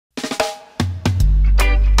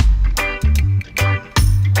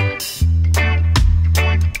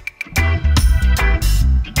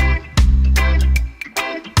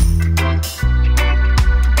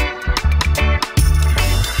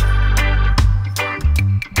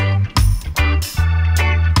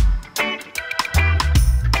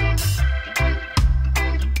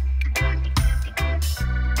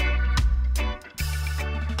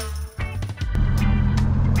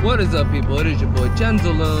What is up, people? It is your boy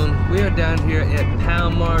Genzaloon. We are down here at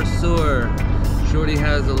Palmar Sur. Shorty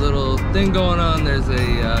has a little thing going on. There's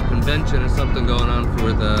a convention or something going on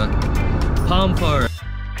for the palm forest.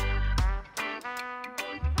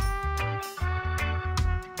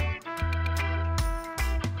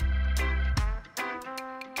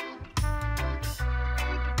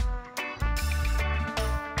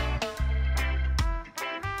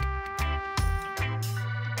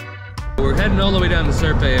 We're heading all the way down to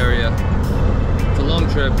Serpe area. It's a long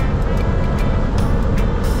trip,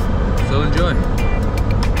 so enjoy.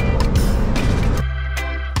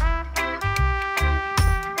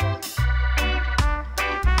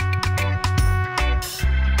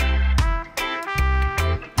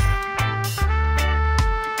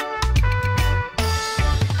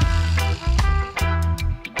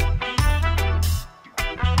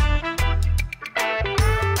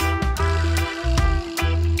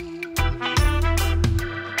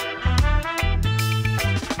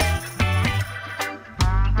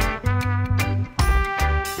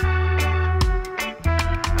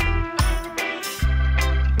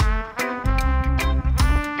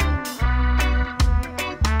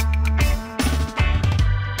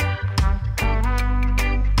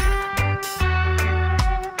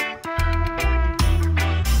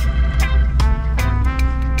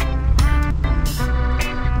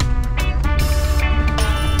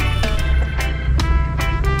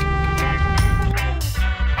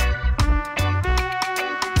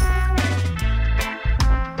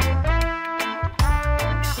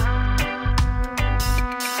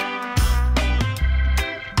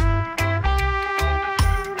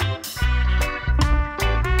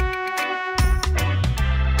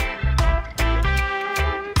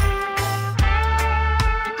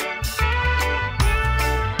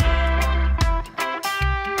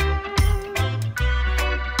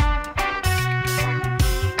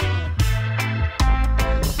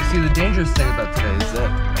 See, the dangerous thing about today is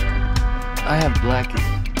that I have Blackie.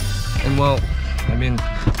 And well, I mean,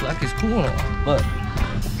 Blackie's cool and all, but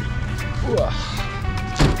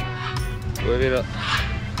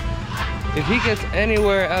if he gets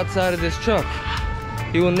anywhere outside of this truck,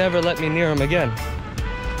 he will never let me near him again.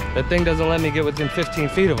 That thing doesn't let me get within 15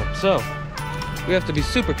 feet of him. So we have to be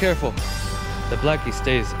super careful that Blackie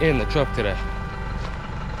stays in the truck today.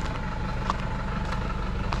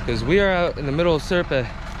 Because we are out in the middle of Serpe.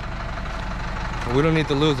 We don't need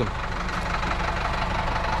to lose them.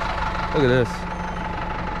 Look at this.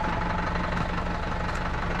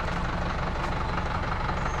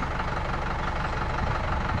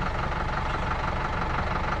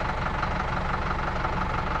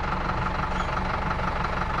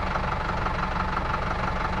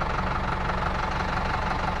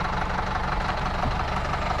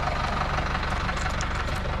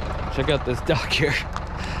 Check out this dock here.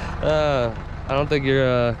 I don't think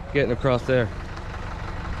you're getting across there.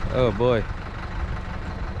 Oh boy.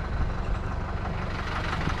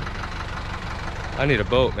 I need a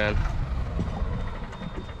boat, man.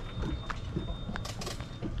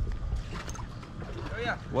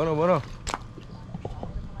 Bueno.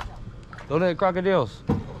 ¿Dónde hay crocodiles?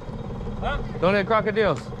 ¿Ah? ¿Dónde hay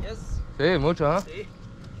crocodiles? Yes. Sí, mucho, huh? Sí.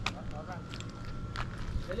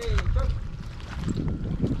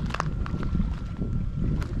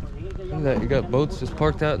 Look at that, you got boats just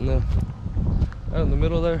parked out in the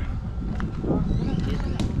middle there.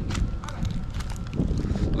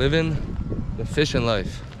 Living the fishing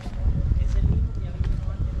life.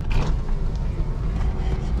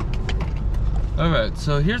 Alright,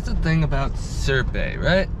 so here's the thing about Serpe,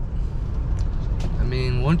 right? I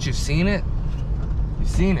mean, once you've seen it, you've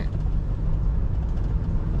seen it.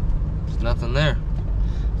 There's nothing there.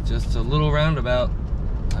 It's just a little roundabout.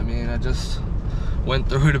 I mean, I just went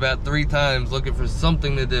through it about 3 times looking for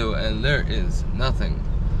something to do, and there is nothing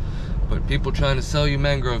but people trying to sell you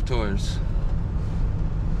mangrove tours.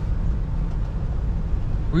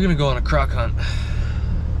 We're gonna go on a croc hunt.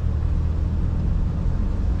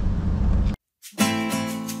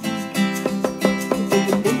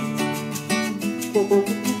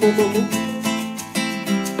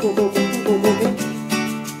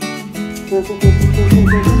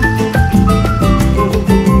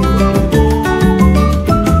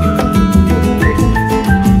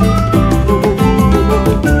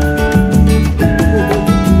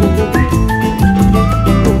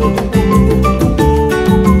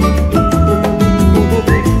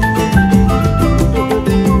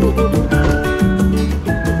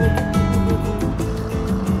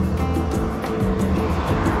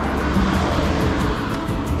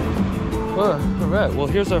 Alright, well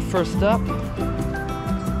here's our first stop.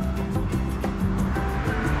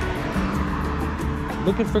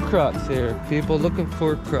 Looking for crocs here. People looking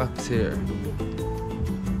for crocs here.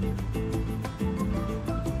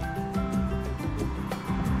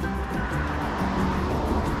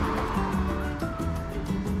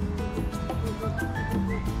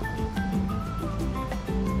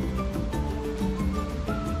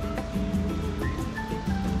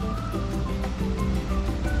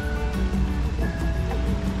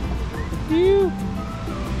 Phew.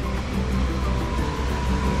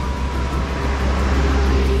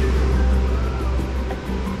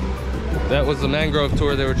 That was the mangrove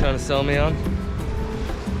tour they were trying to sell me on.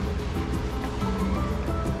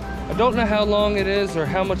 I don't know how long it is or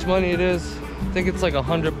how much money it is. I think it's like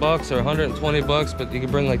 $100 or $120, but you can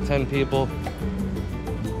bring like 10 people.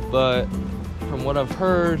 But from what I've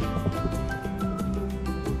heard, I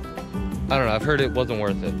don't know, I've heard it wasn't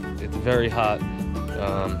worth it. It's very hot.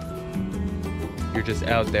 You're just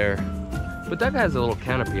out there. But that guy has a little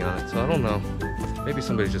canopy on it, so I don't know. Maybe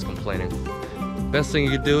somebody's just complaining. Best thing you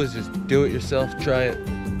could do is just do it yourself, try it,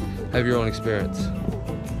 have your own experience.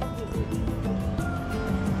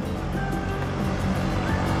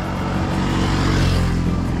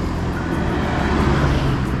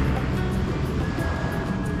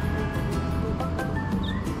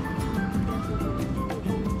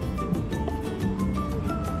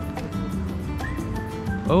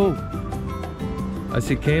 Oh, I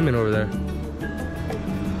see caiman over there.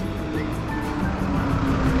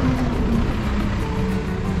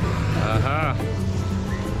 Aha!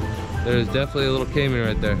 There's definitely a little caiman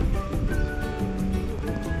right there.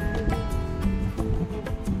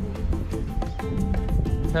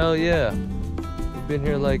 Hell yeah! We've been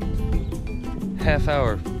here like half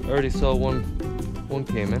hour. Already saw one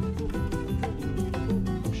caiman.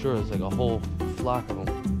 I'm sure there's like a whole flock of them.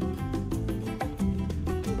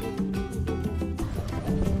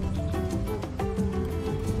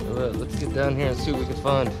 Let's get down here and see what we can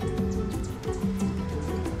find.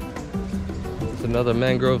 It's another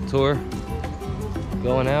mangrove tour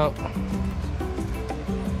going out.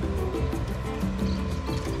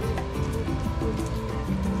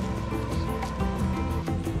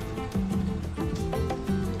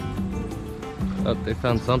 Oh, they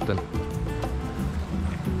found something.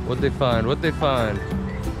 What'd they find? What'd they find?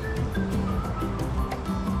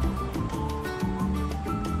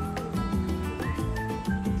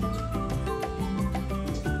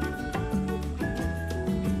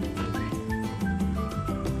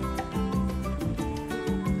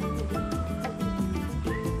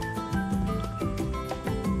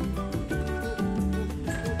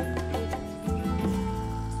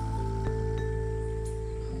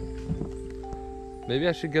 Maybe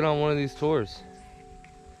I should get on one of these tours.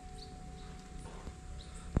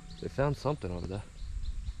 They found something over there.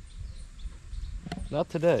 Not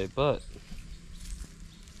today, but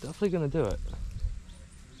definitely gonna do it.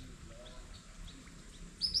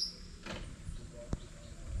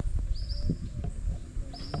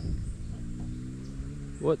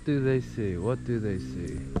 What do they see? What do they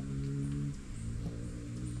see?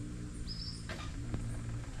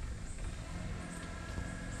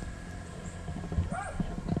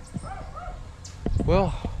 Well,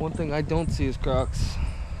 one thing I don't see is crocs.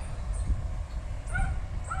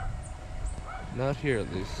 Not here,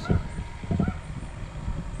 at least.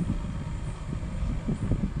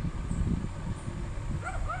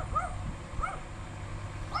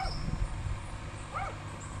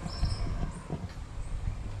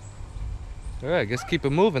 Alright, I guess keep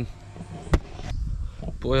it moving.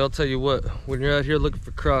 Boy, I'll tell you what, when you're out here looking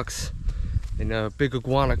for crocs and a big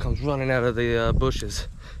iguana comes running out of the bushes,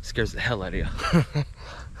 it scares the hell out of you.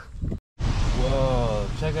 Whoa,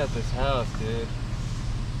 check out this house, dude.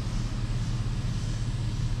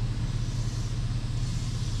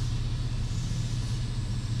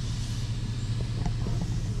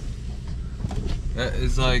 That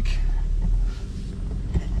is like,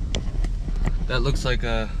 that looks like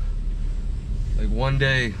a, like one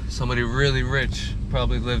day somebody really rich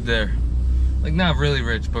probably lived there. Like not really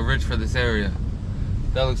rich, but rich for this area.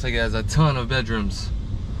 That looks like it has a ton of bedrooms.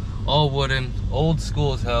 All wooden, old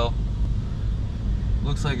school as hell.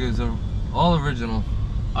 Looks like it was all original.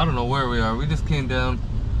 I don't know where we are. We just came down,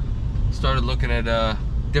 started looking at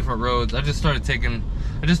different roads. I just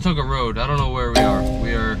took a road. I don't know where we are.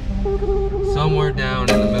 We are somewhere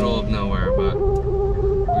down in the middle of nowhere, but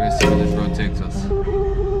we're gonna see where this road takes us.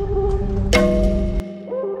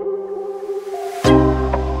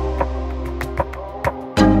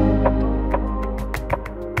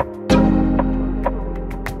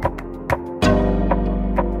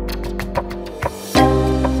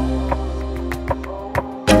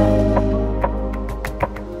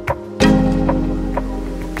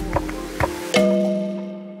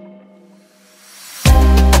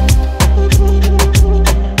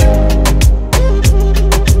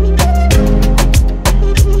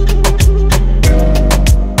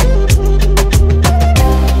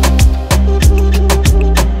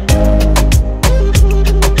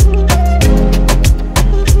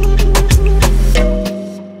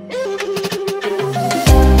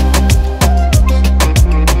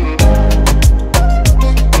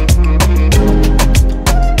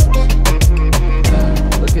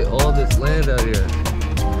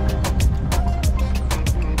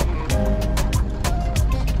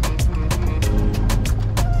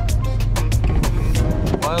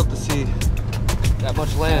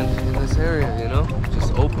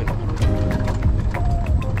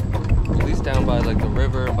 down by like the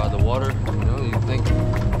river and by the water. You know, you'd think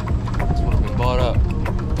this would have been bought up.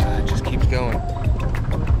 It just keeps going.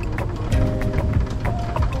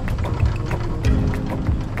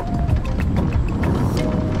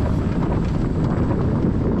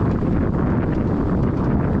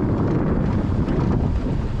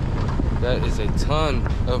 That is a ton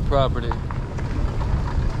of property.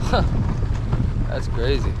 Huh. That's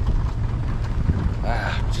crazy.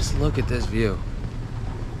 Wow, just look at this view.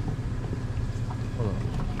 Hold on.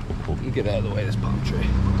 Let me get out of the way of this palm tree.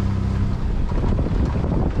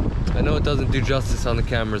 I know it doesn't do justice on the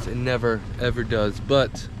cameras. It never, ever does.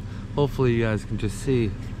 But hopefully you guys can just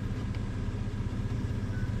see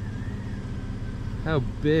how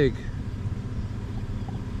big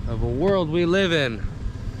of a world we live in.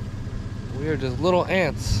 We are just little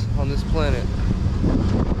ants on this planet.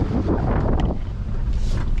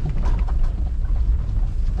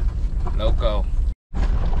 Loco.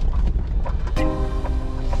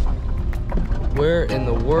 Where in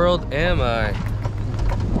the world am I?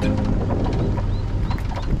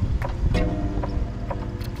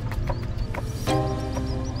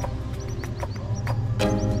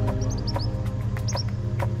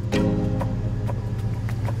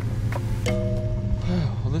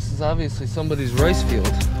 Well, this is obviously somebody's rice field.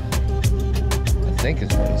 I think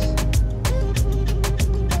it's rice.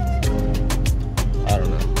 I don't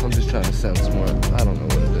know. I'm just trying to sound smart. I don't know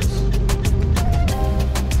what it is.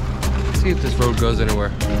 Let's see if this road goes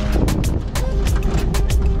anywhere.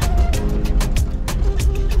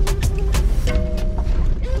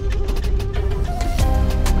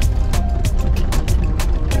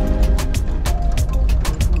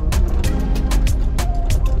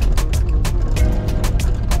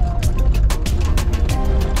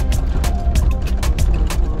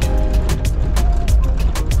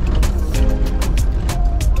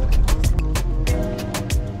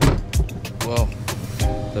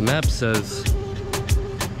 The map says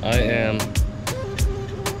I am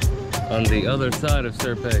on the other side of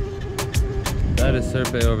Serpe. That is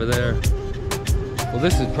Serpe over there. Well,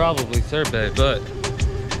 this is probably Serpe, but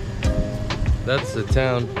that's the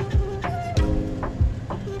town.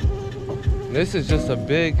 This is just a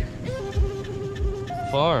big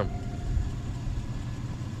farm.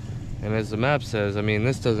 And as the map says, I mean,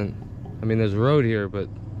 this doesn't, I mean, there's a road here, but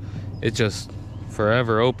it's just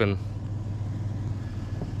forever open.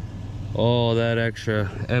 Oh, that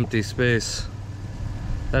extra empty space.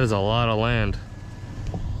 That is a lot of land.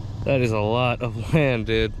 That is a lot of land,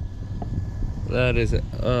 dude. That is,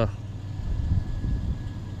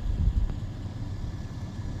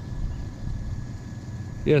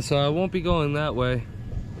 yeah, so I won't be going that way.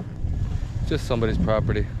 Just somebody's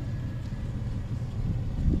property.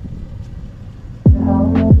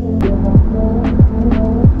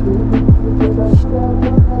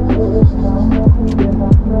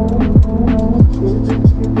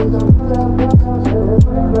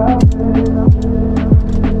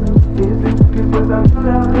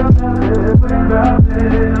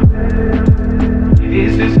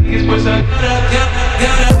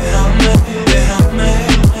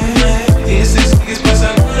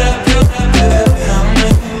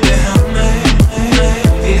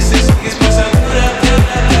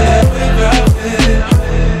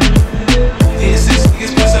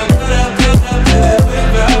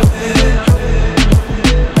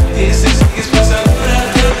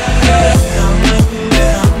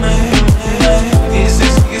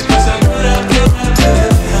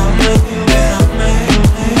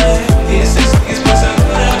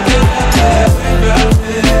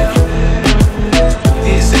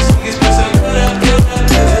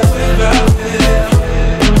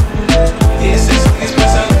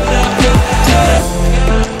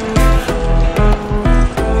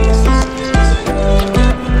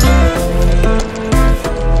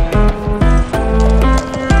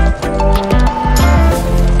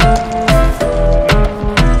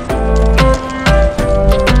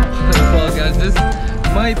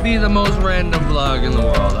 Be the most random vlog in the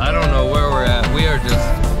world. I don't know where we're at. We are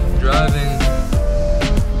just driving.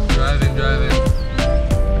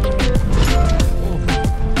 Oh.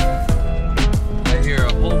 I hear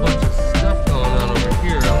a whole bunch of stuff going on over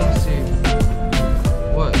here. I want to see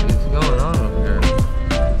what is going on over here.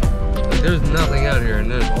 Like, there's nothing out here, and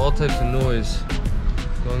there's all types of noise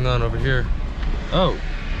going on over here. Oh.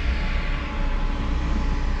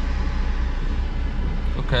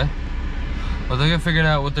 Okay. Well, they gotta figure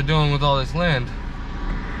out what they're doing with all this land.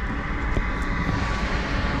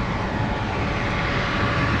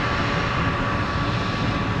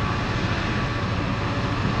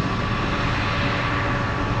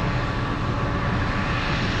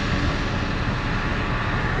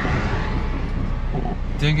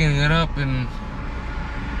 digging it up and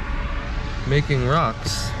making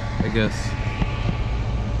rocks, I guess.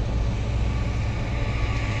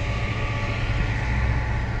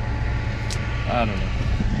 I don't know.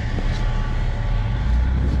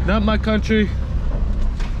 Not my country,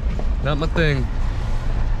 not my thing.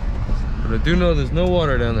 But I do know there's no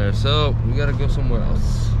water down there, so we gotta go somewhere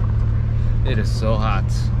else. It is so hot.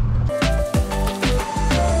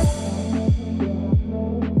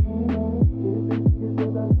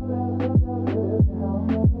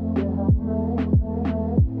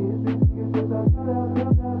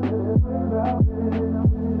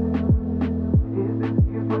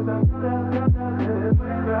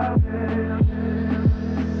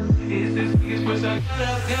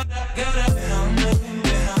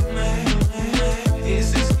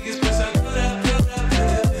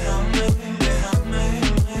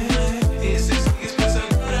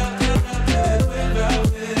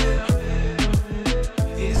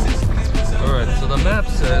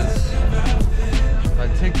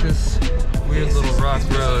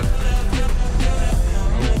 Road,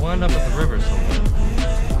 I will wind up at the river somewhere.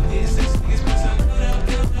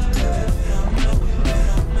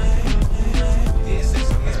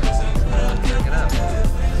 Check it out.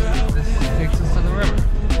 This takes us to the river.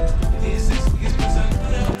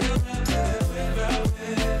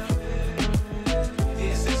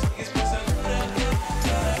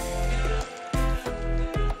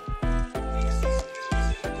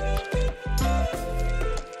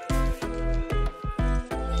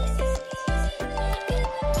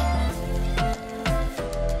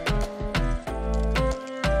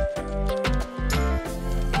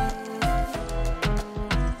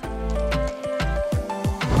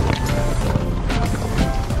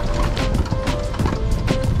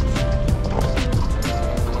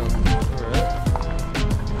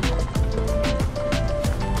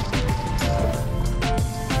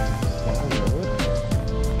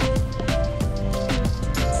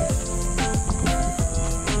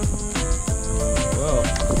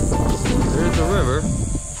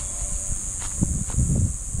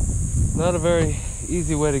 Not a very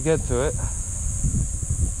easy way to get to it.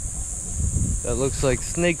 That looks like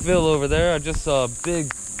Snakeville over there. I just saw a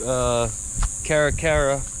big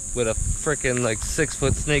caracara with a frickin' like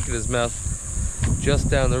 6-foot snake in his mouth just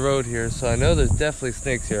down the road here. So I know there's definitely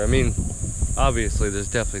snakes here. I mean, obviously there's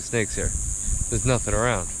definitely snakes here. There's nothing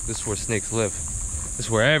around. This is where snakes live. This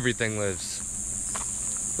is where everything lives.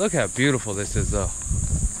 Look how beautiful this is though.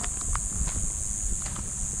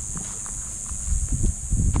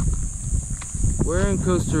 Where in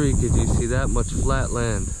Costa Rica do you see that much flat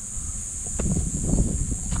land?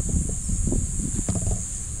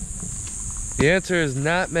 The answer is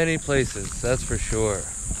not many places, that's for sure.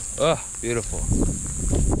 Oh, beautiful.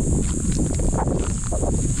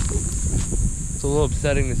 It's a little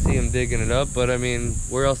upsetting to see them digging it up, but I mean,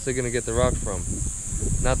 where else are they gonna get the rock from?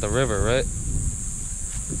 Not the river, right?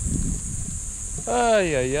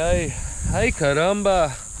 Ay, ay, ay. Ay,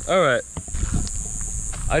 caramba. All right.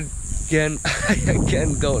 I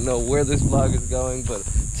again don't know where this vlog is going, but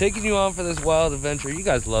taking you on for this wild adventure. You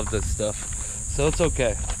guys love this stuff, so it's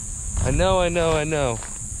okay. I know.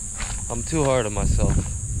 I'm too hard on myself.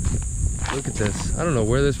 Look at this. I don't know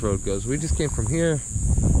where this road goes. We just came from here,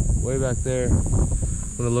 way back there.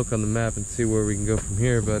 I'm gonna look on the map and see where we can go from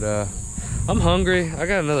here, but I'm hungry. I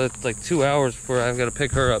got another like 2 hours before I've got to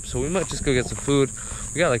pick her up, so we might just go get some food.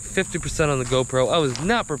 We got like 50% on the GoPro. I was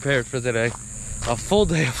not prepared for today. A full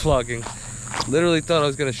day of vlogging. Literally thought I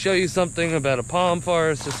was going to show you something about a palm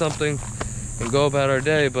forest or something and go about our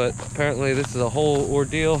day, but apparently this is a whole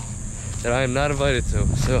ordeal that I am not invited to.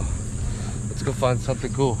 So let's go find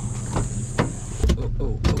something cool.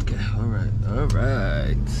 Oh, okay. All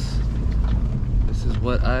right. This is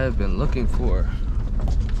what I have been looking for.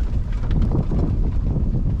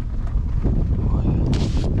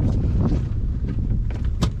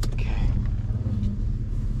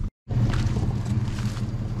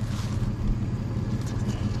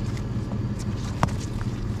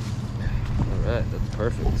 That's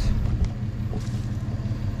perfect.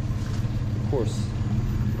 Of course,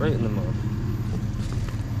 right in the mud.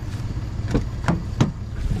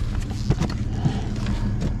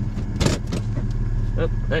 Oh,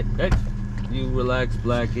 hey, you relax,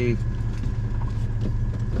 Blackie.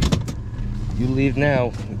 You leave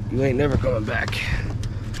now, you ain't never coming back.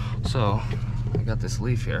 So, I got this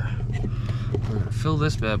leaf here. We're gonna fill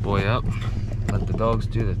this bad boy up, let the dogs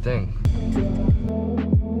do the thing.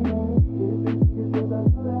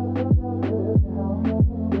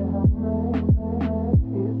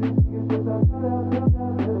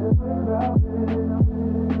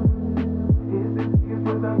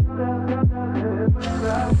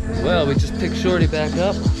 we just pick Shorty back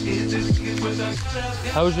up.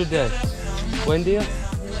 How was your day? Buen dia?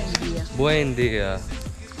 Buen dia.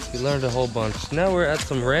 We learned a whole bunch. Now we're at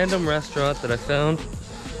some random restaurant that I found.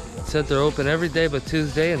 It said they're open every day but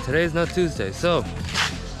Tuesday, and today's not Tuesday. So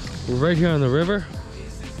we're right here on the river.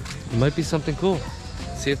 It might be something cool.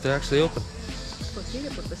 See if they're actually open.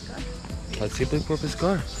 Posible por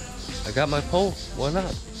pescar. I got my pole. Why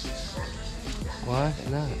not? Why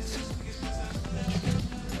not?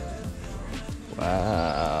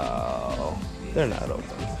 Wow. They're not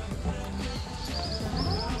open.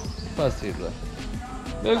 Posible.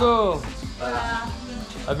 Amigo.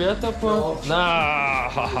 Abierto por...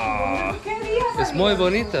 Nah. Es muy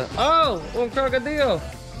bonita. Oh, un crocodilo.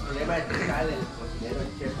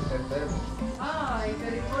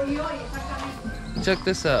 Check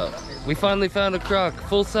this out. We finally found a croc,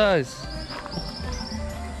 full size.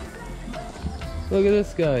 Look at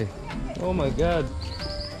this guy. Oh my God.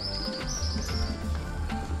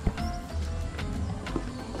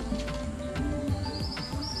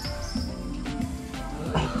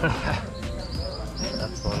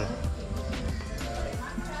 That's funny.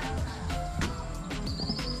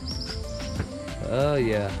 Oh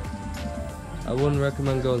yeah. I wouldn't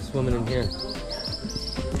recommend going swimming in here.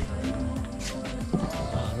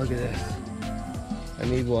 Oh, look at this. I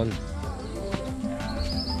need one.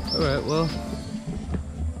 Alright, well,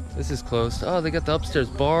 this is closed. Oh, they got the upstairs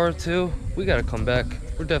bar too. We gotta come back.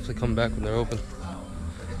 We're definitely coming back when they're open.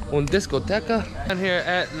 Un discoteca. Down here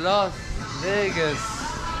at Las Vegas.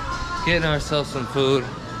 Getting ourselves some food.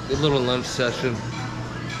 A little lunch session.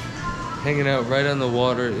 Hanging out right on the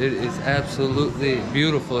water. It is absolutely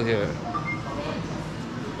beautiful here.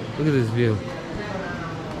 Look at this view.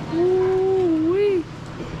 Ooh-wee.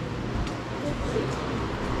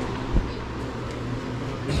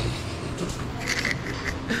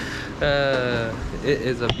 It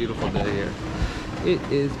is a beautiful day here. It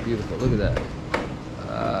is beautiful. Look at that.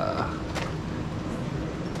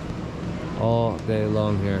 All day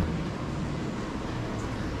long here.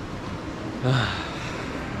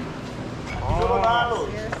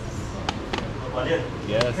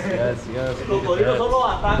 Yes, yes, yes.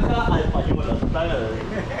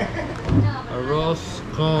 Arroz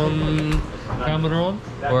con camarón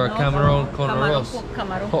or camarón con arroz?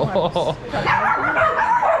 Oh.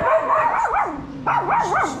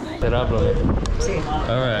 Sí.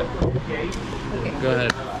 All right. Okay. Go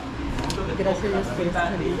ahead. Gracias por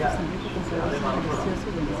estar aquí.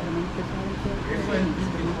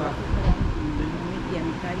 Y a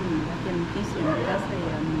mi calle, mi piso, mi casa y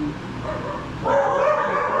a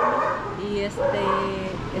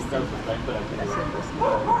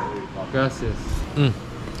gracias. Gracias.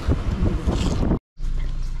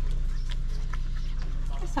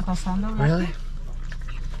 ¿Qué está pasando? Really?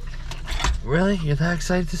 Really? You're that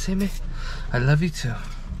excited to see me? I love you too.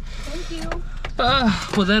 Thank you.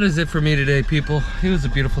 Well, that is it for me today, people. It was a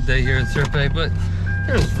beautiful day here in Serpe, but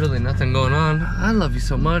there's really nothing going on. I love you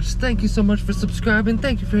so much. Thank you so much for subscribing.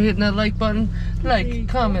 Thank you for hitting that like button. Like,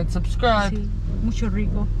 comment, subscribe. Sí, mucho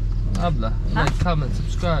rico. Habla. Like, comment,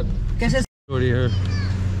 subscribe. Shorty here.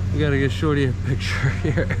 We gotta get Shorty a picture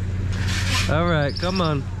here. All right, come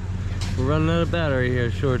on. We're running out of battery here,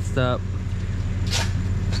 shortstop.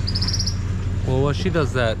 Well, while she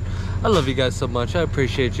does that, I love you guys so much. I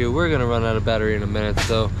appreciate you. We're gonna run out of battery in a minute,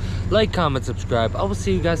 so like, comment, subscribe. I will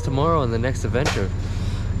see you guys tomorrow on the next adventure.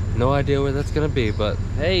 No idea where that's gonna be, but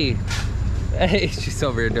hey, she's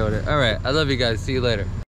over here doing it. All right, I love you guys. See you later.